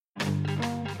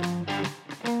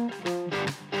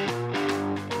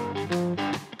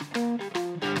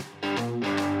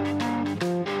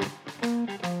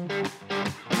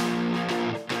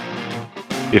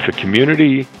If a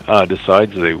community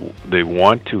decides they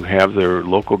want to have their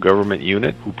local government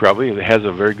unit, who probably has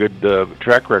a very good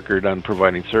track record on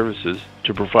providing services,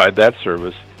 to provide that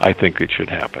service, I think it should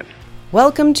happen.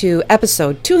 Welcome to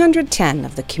episode 210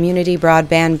 of the Community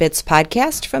Broadband Bits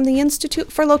podcast from the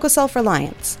Institute for Local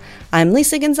Self-Reliance. I'm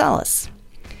Lisa Gonzalez.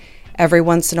 Every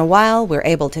once in a while, we're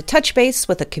able to touch base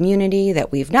with a community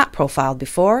that we've not profiled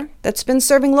before that's been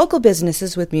serving local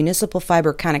businesses with municipal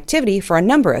fiber connectivity for a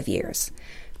number of years.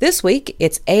 This week,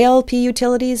 it's ALP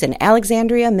Utilities in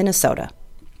Alexandria, Minnesota.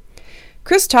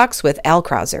 Chris talks with Al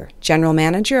Krauser, General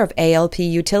Manager of ALP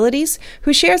Utilities,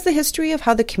 who shares the history of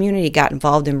how the community got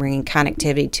involved in bringing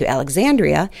connectivity to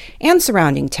Alexandria and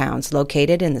surrounding towns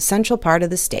located in the central part of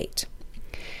the state.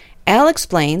 Al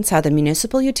explains how the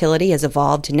municipal utility has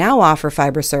evolved to now offer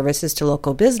fiber services to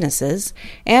local businesses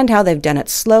and how they've done it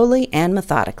slowly and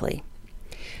methodically.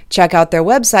 Check out their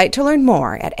website to learn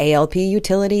more at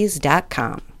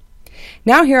alputilities.com.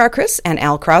 Now here are Chris and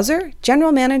Al Krauser,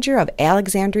 General Manager of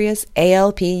Alexandria's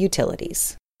ALP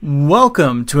Utilities.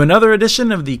 Welcome to another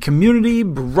edition of the Community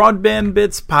Broadband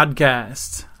Bits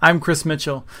podcast. I'm Chris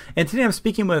Mitchell, and today I'm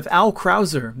speaking with Al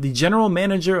Krauser, the General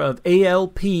Manager of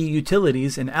ALP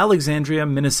Utilities in Alexandria,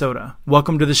 Minnesota.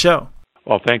 Welcome to the show.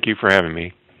 Well, thank you for having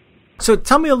me. So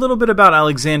tell me a little bit about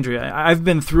Alexandria. I've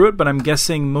been through it, but I'm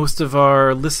guessing most of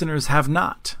our listeners have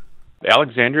not.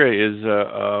 Alexandria is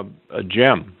a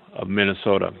gem of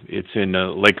Minnesota. It's in the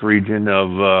lake region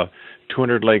of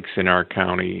 200 lakes in our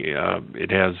county.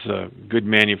 It has good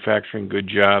manufacturing, good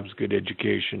jobs, good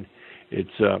education.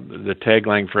 It's the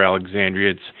tagline for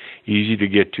Alexandria. It's easy to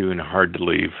get to and hard to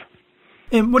leave.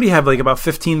 And what do you have, like about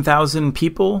 15,000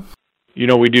 people? You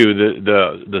know, we do.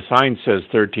 The sign says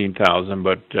 13,000,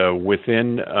 but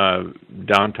within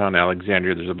downtown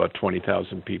Alexandria, there's about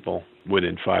 20,000 people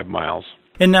within 5 miles.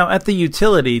 And now at the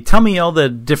utility, tell me all the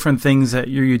different things that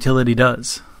your utility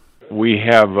does. We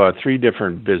have 3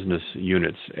 different business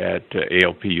units at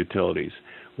ALP Utilities.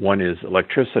 One is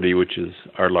electricity, which is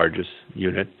our largest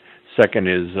unit. Second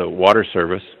is water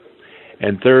service.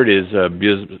 And third is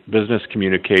business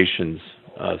communications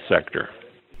sector.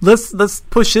 Let's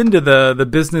push into the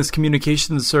business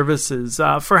communications services.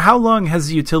 For how long has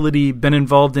the utility been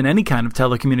involved in any kind of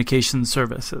telecommunications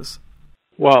services?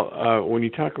 Well, when you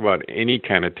talk about any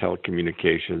kind of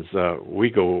telecommunications, we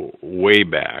go way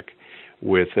back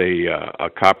with a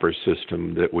copper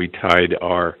system that we tied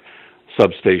our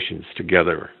substations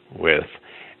together with.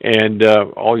 And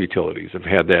all utilities have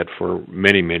had that for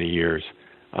many, many years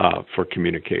for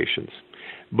communications.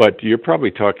 But you're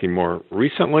probably talking more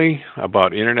recently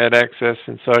about Internet access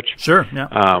and such. Sure,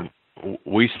 yeah.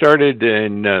 We started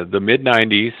in the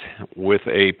mid-'90s with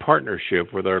a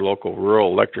partnership with our local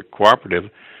rural electric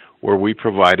cooperative where we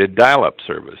provided dial-up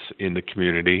service in the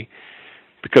community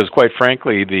because, quite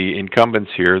frankly, the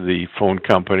incumbents here, the phone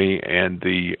company and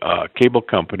the cable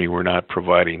company, were not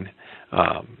providing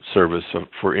service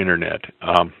for Internet.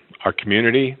 Our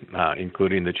community,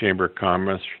 including the Chamber of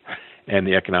Commerce and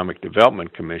the Economic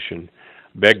Development Commission,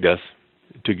 begged us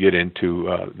to get into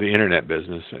the Internet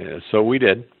business, so we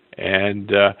did. And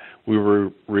we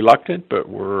were reluctant, but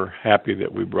we're happy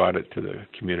that we brought it to the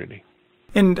community.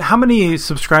 And how many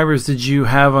subscribers did you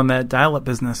have on that dial-up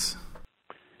business?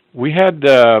 We had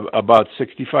about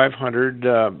 6,500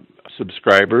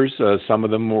 subscribers. Most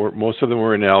of them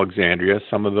were in Alexandria.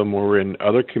 Some of them were in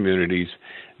other communities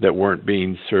that weren't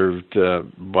being served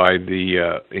by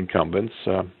the incumbents,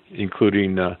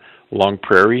 including Long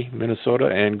Prairie, Minnesota,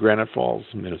 and Granite Falls,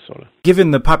 Minnesota.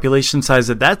 Given the population size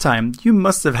at that time, you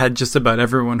must have had just about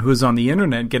everyone who's on the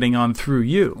internet getting on through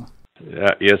you.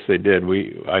 Yes, they did.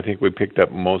 I think we picked up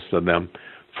most of them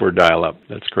for dial-up.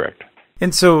 That's correct.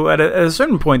 And so at a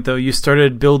certain point, though, you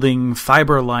started building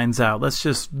fiber lines out. Let's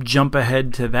just jump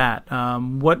ahead to that.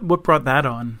 What brought that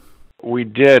on? We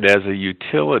did as a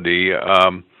utility.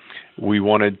 We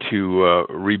wanted to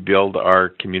rebuild our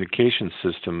communication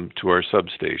system to our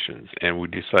substations, and we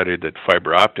decided that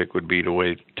fiber optic would be the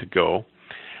way to go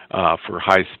for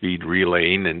high-speed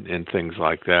relaying and things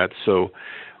like that. So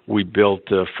we built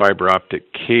fiber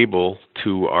optic cable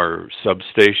to our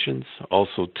substations,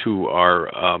 also to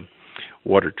our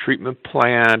water treatment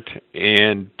plant,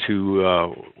 and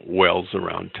to wells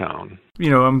around town.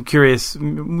 I'm curious,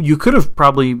 you could have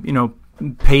probably,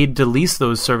 paid to lease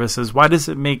those services. Why does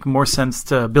it make more sense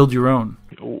to build your own?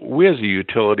 We as a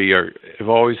utility have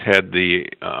always had the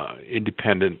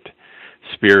independent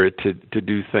spirit to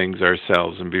do things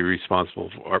ourselves and be responsible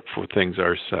for things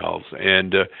ourselves.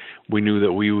 And we knew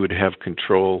that we would have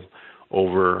control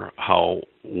over how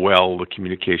well the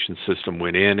communication system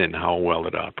went in and how well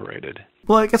it operated.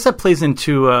 Well, I guess that plays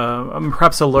into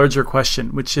perhaps a larger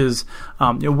question, which is,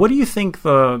 what do you think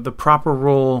the proper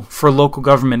role for local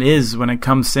government is when it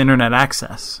comes to internet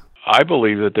access? I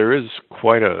believe that there is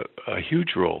quite a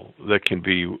huge role that can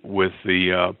be with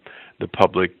the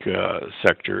public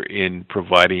sector in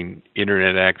providing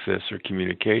internet access or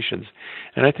communications.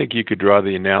 And I think you could draw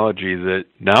the analogy that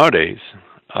nowadays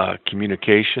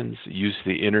communications, use of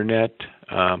the internet,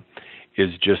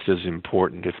 is just as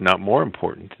important, if not more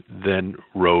important, than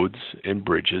roads and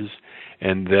bridges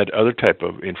and that other type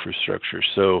of infrastructure.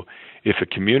 So if a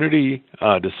community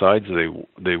decides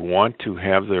they want to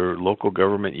have their local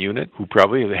government unit, who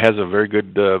probably has a very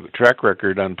good track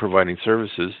record on providing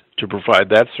services, to provide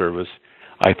that service,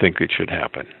 I think it should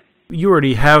happen. You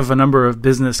already have a number of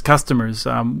business customers.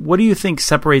 What do you think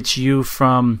separates you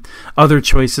from other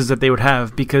choices that they would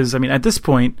have? Because, I mean, at this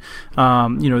point,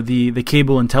 the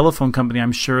cable and telephone company,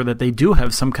 I'm sure that they do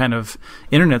have some kind of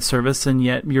internet service, and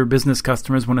yet your business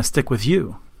customers want to stick with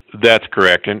you. That's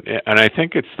correct. And I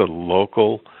think it's the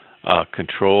local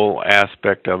control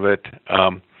aspect of it.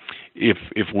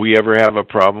 If we ever have a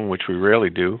problem, which we rarely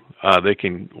do, they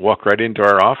can walk right into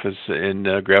our office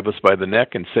and grab us by the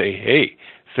neck and say, "Hey,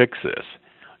 fix this."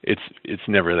 It's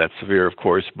never that severe, of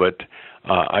course, but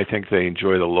I think they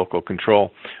enjoy the local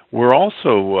control. We're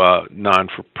also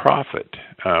non-for-profit.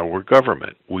 We're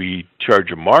government. We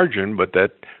charge a margin, but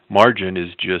that margin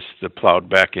is just plowed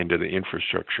back into the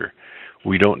infrastructure.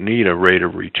 We don't need a rate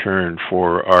of return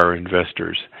for our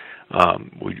investors.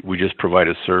 We just provide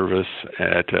a service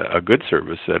a good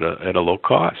service at a low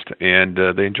cost, and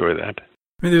they enjoy that.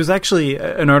 I mean, there's actually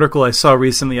an article I saw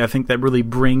recently, I think, that really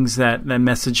brings that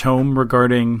message home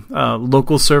regarding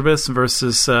local service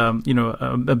versus,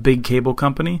 a big cable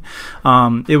company.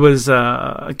 It was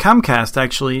Comcast,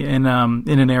 actually, in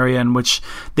an area in which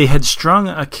they had strung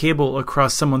a cable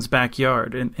across someone's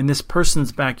backyard. And in this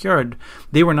person's backyard,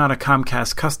 they were not a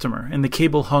Comcast customer, and the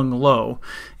cable hung low.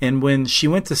 And when she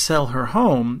went to sell her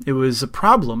home, it was a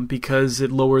problem because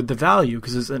it lowered the value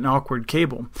because it's an awkward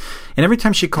cable. And every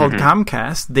time she called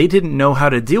Comcast, they didn't know how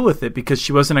to deal with it because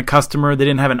she wasn't a customer. They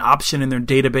didn't have an option in their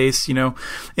database,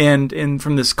 and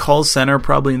from this call center,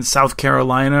 probably in South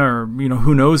Carolina or,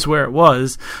 who knows where it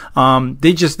was,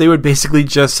 they would basically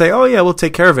just say, "Oh yeah, we'll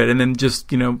take care of it," and then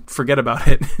just, forget about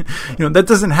it. That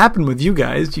doesn't happen with you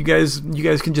guys. You guys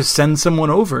can just send someone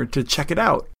over to check it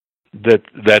out.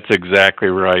 That's exactly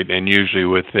right, and usually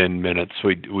within minutes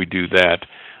we do that.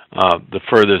 The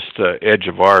furthest edge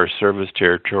of our service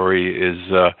territory is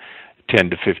 10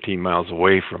 to 15 miles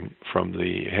away from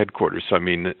the headquarters. So, I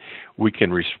mean, we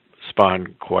can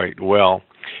respond quite well.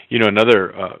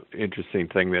 Another interesting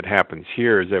thing that happens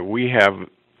here is that we have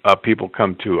people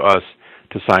come to us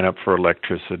to sign up for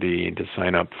electricity and to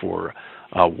sign up for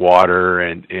water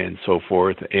and so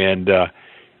forth. And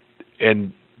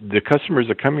the customers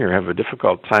that come here have a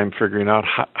difficult time figuring out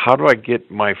how do I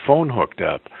get my phone hooked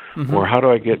up, or how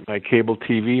do I get my cable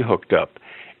TV hooked up.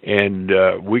 And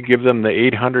we give them the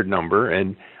 800 number,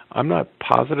 and I'm not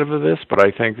positive of this, but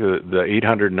I think the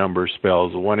 800 number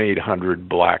spells 1-800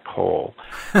 black hole,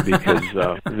 because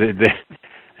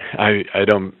I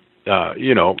don't,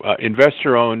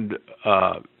 investor-owned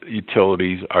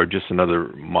utilities are just another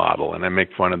model, and I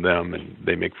make fun of them, and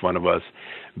they make fun of us,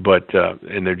 but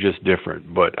and they're just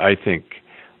different. But I think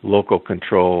local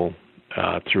control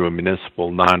through a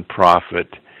municipal nonprofit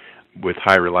with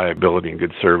high reliability and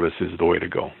good service is the way to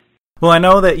go. Well, I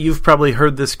know that you've probably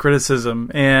heard this criticism,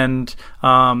 and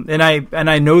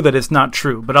I know that it's not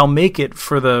true, but I'll make it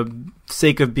for the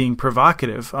sake of being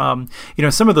provocative.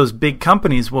 Some of those big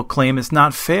companies will claim it's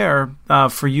not fair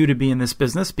for you to be in this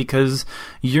business because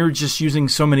you're just using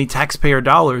so many taxpayer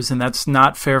dollars, and that's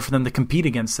not fair for them to compete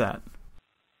against that.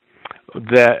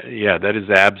 That is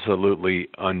absolutely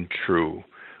untrue.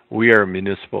 We are a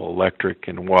municipal electric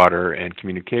and water and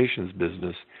communications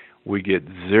business. We get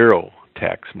zero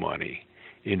tax money.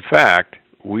 In fact,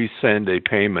 we send a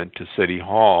payment to City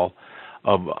Hall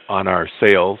on our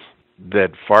sales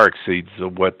that far exceeds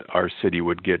what our city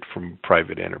would get from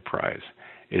private enterprise.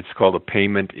 It's called a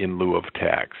payment in lieu of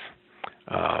tax.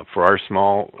 For our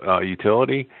small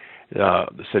utility,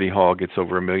 the City Hall gets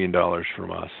over $1 million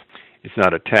from us. It's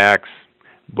not a tax,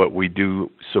 but we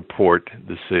do support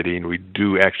the city, and we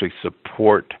do actually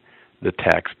support the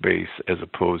tax base as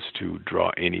opposed to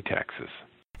draw any taxes.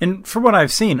 And from what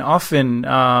I've seen, often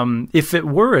if it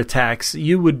were a tax,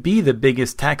 you would be the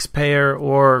biggest taxpayer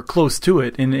or close to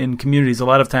it in communities. A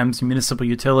lot of times, municipal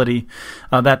utility,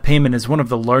 that payment is one of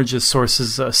the largest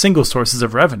single sources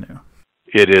of revenue.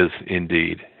 It is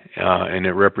indeed, and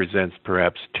it represents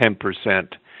perhaps 10%.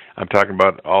 I'm talking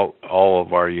about all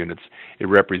of our units. It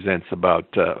represents about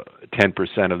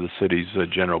 10% of the city's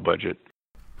general budget.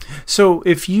 So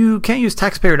if you can't use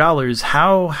taxpayer dollars,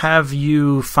 how have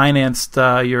you financed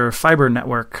your fiber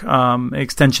network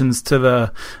extensions to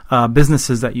the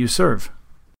businesses that you serve?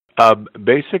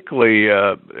 Basically,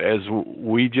 as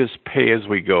we just pay as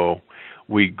we go.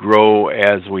 We grow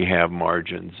as we have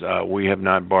margins. We have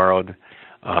not borrowed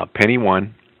penny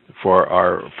one for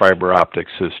our fiber optic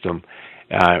system,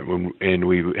 and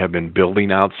we have been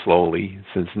building out slowly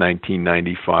since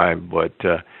 1995, but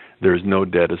there's no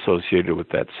debt associated with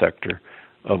that sector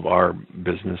of our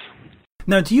business.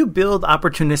 Now, do you build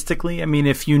opportunistically? I mean,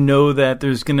 if you know that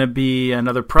there's going to be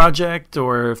another project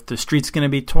or if the street's going to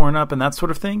be torn up and that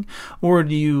sort of thing? Or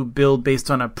do you build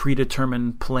based on a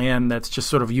predetermined plan that's just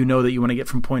sort of, you know, that you want to get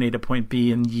from point A to point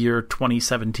B in year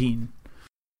 2017?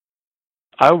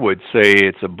 I would say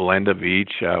it's a blend of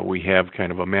each. We have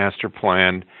kind of a master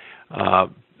plan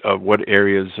of what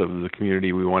areas of the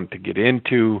community we want to get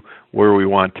into, where we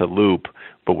want to loop,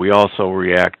 but we also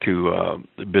react to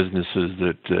businesses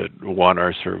that want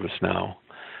our service now.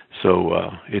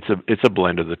 So it's a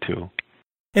blend of the two.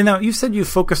 And now you said you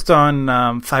focused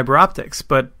on fiber optics,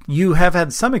 but you have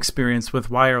had some experience with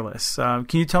wireless. Can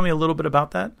you tell me a little bit about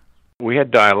that? We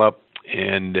had dial-up,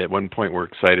 and at one point we're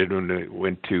excited when we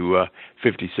went to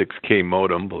 56K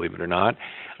modem, believe it or not.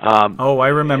 I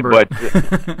remember. But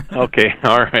okay,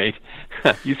 all right.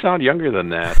 You sound younger than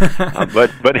that.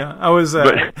 But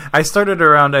yeah, I started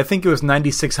around, I think it was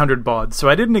 9600 baud. So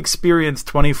I didn't experience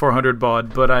 2400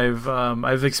 baud, but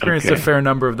I've experienced a fair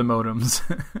number of the modems.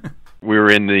 We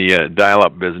were in the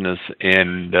dial-up business,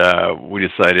 and we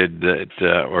decided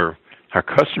that, or our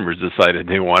customers decided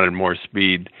they wanted more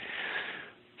speed.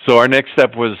 So our next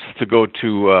step was to go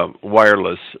to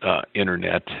wireless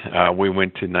internet. We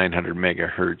went to 900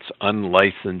 megahertz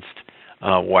unlicensed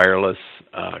wireless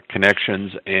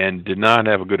connections and did not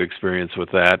have a good experience with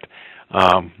that.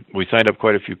 We signed up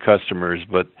quite a few customers,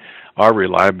 but our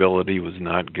reliability was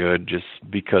not good just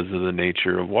because of the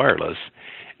nature of wireless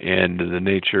and the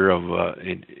nature of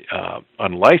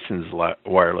unlicensed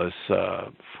wireless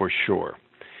for sure.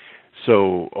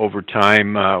 So over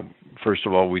time, first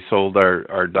of all, we sold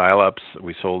our dial-ups.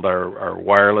 We sold our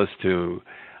wireless to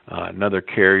another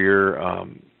carrier,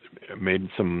 made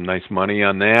some nice money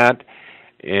on that,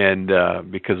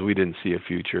 and because we didn't see a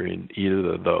future in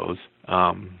either of those.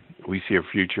 We see a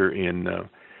future in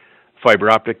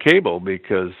fiber optic cable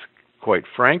because, quite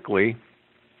frankly,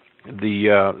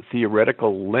 the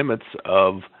theoretical limits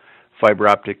of fiber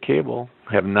optic cable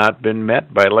have not been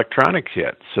met by electronics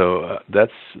yet. So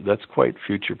that's quite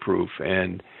future-proof,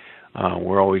 and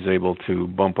we're always able to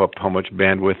bump up how much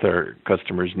bandwidth our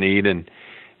customers need, and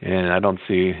I don't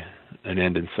see an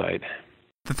end in sight.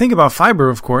 The thing about fiber,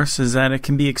 of course, is that it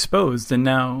can be exposed. And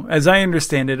now, as I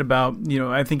understand it,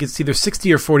 I think it's either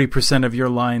 60 or 40% of your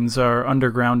lines are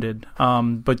undergrounded.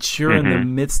 But you're in the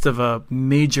midst of a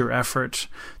major effort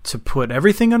to put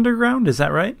everything underground. Is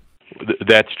that right?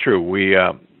 That's true. We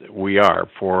are.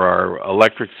 For our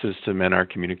electric system and our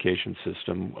communication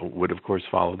system would, of course,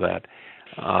 follow that.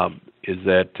 Is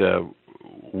that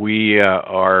we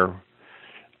are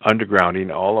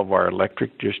undergrounding all of our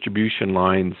electric distribution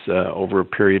lines over a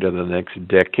period of the next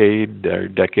decade or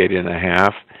decade and a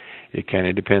half. It kind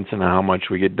of depends on how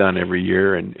much we get done every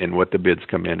year and what the bids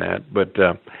come in at. But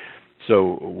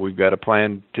so we've got a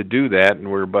plan to do that,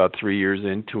 and we're about 3 years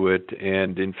into it.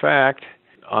 And in fact,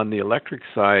 on the electric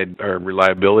side, our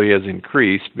reliability has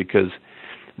increased because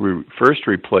we first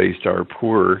replaced our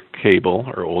poor cable,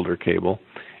 our older cable,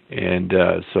 and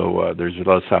so there's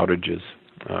less outages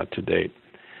to date.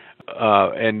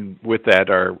 And with that,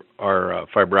 our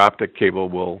fiber optic cable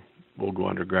will go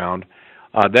underground.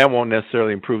 That won't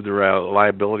necessarily improve the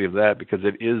reliability of that because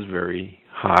it is very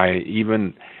high.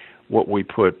 Even what we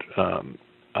put on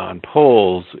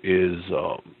poles is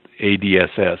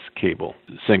ADSS cable,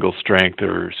 single strength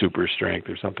or super strength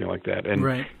or something like that. And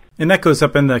right. And that goes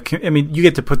up in you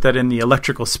get to put that in the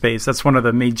electrical space. That's one of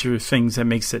the major things that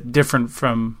makes it different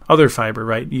from other fiber,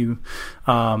 right? You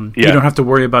don't have to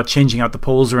worry about changing out the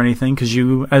poles or anything because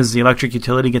you, as the electric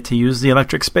utility, get to use the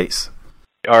electric space.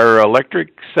 Our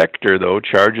electric sector, though,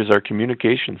 charges our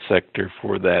communication sector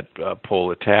for that pole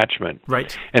attachment.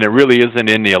 Right. And it really isn't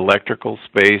in the electrical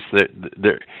space.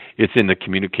 It's in the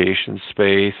communication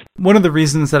space. One of the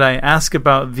reasons that I ask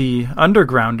about the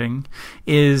undergrounding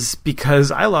is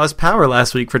because I lost power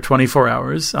last week for 24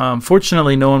 hours.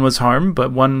 Fortunately, no one was harmed,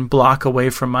 but 1 block away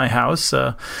from my house,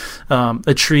 a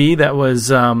tree that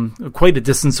was quite a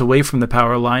distance away from the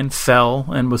power line fell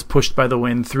and was pushed by the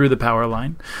wind through the power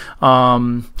line.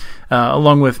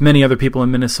 along with many other people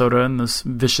in Minnesota in those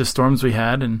vicious storms we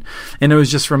had. And it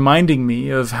was just reminding me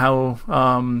of how,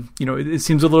 it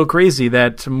seems a little crazy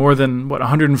that more than,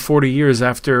 140 years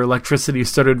after electricity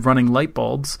started running light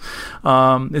bulbs,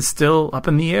 it's still up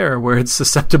in the air where it's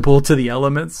susceptible to the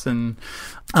elements. And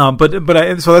so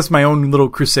that's my own little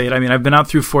crusade. I mean, I've been out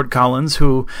through Fort Collins,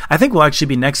 who I think will actually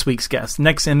be next week's guest.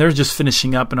 And they're just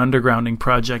finishing up an undergrounding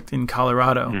project in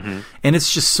Colorado, and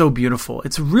it's just so beautiful.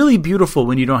 It's really beautiful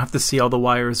when you don't have to see all the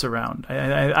wires around,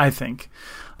 I think.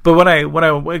 But what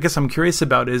I guess I'm curious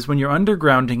about is when you're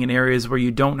undergrounding in areas where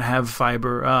you don't have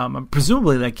fiber,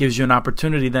 presumably that gives you an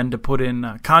opportunity then to put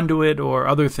in conduit or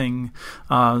other thing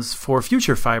for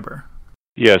future fiber.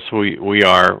 Yes, we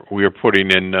are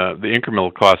putting in the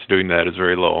incremental cost of doing that is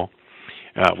very low.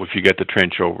 If you get the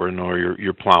trench over or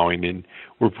you're plowing in,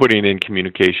 we're putting in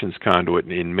communications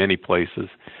conduit in many places.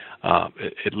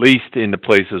 At least in the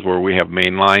places where we have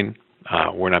main line,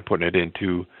 we're not putting it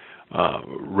into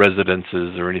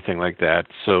residences or anything like that.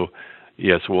 So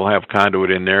yes, we'll have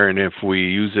conduit in there, and if we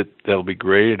use it, that'll be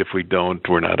great. If we don't,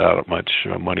 we're not out of much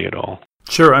money at all.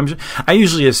 Sure. I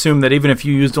usually assume that even if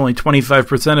you used only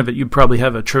 25% of it, you'd probably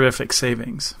have a terrific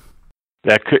savings.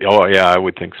 I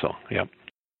would think so. Yep.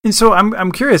 And so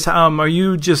I'm curious, are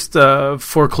you just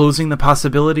foreclosing the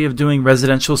possibility of doing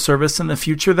residential service in the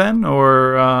future then,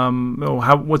 or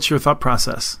what's your thought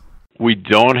process? We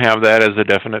don't have that as a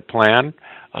definite plan.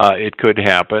 It could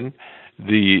happen.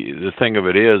 The thing of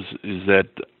it is that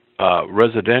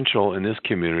residential in this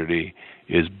community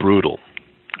is brutal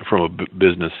from a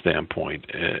business standpoint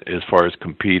as far as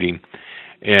competing.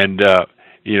 And,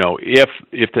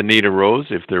 if the need arose,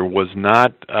 if there was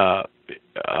not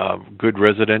good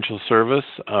residential service,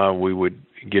 we would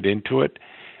get into it.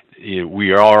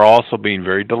 We are also being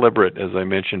very deliberate, as I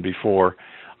mentioned before.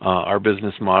 Our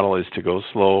business model is to go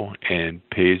slow and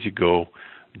pay as you go,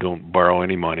 don't borrow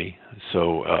any money.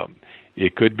 So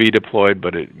it could be deployed,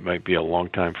 but it might be a long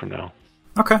time from now.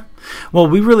 Okay. Well,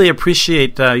 we really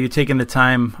appreciate you taking the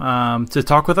time to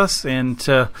talk with us and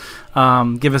to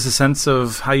give us a sense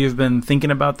of how you've been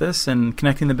thinking about this and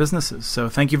connecting the businesses. So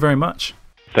thank you very much.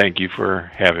 Thank you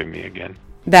for having me again.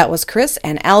 That was Chris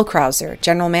and Al Krauser,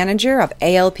 General Manager of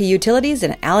ALP Utilities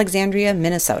in Alexandria,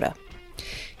 Minnesota.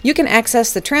 You can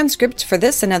access the transcript for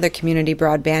this and other Community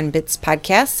Broadband Bits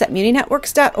podcasts at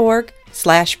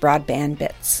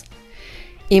muninetworks.org/broadbandbits.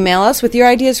 Email us with your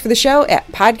ideas for the show at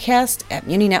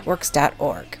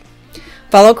podcast@muninetworks.org.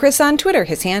 Follow Chris on Twitter.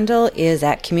 His handle is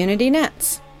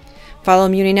 @CommunityNets. Follow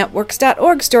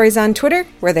muninetworks.org stories on Twitter,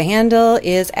 where the handle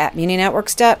is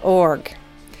 @muninetworks.org.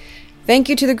 Thank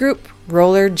you to the group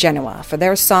Roller Genoa for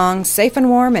their song Safe and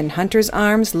Warm in Hunter's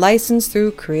Arms, licensed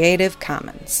through Creative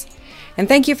Commons. And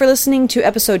thank you for listening to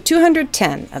episode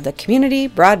 210 of the Community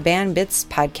Broadband Bits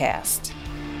podcast.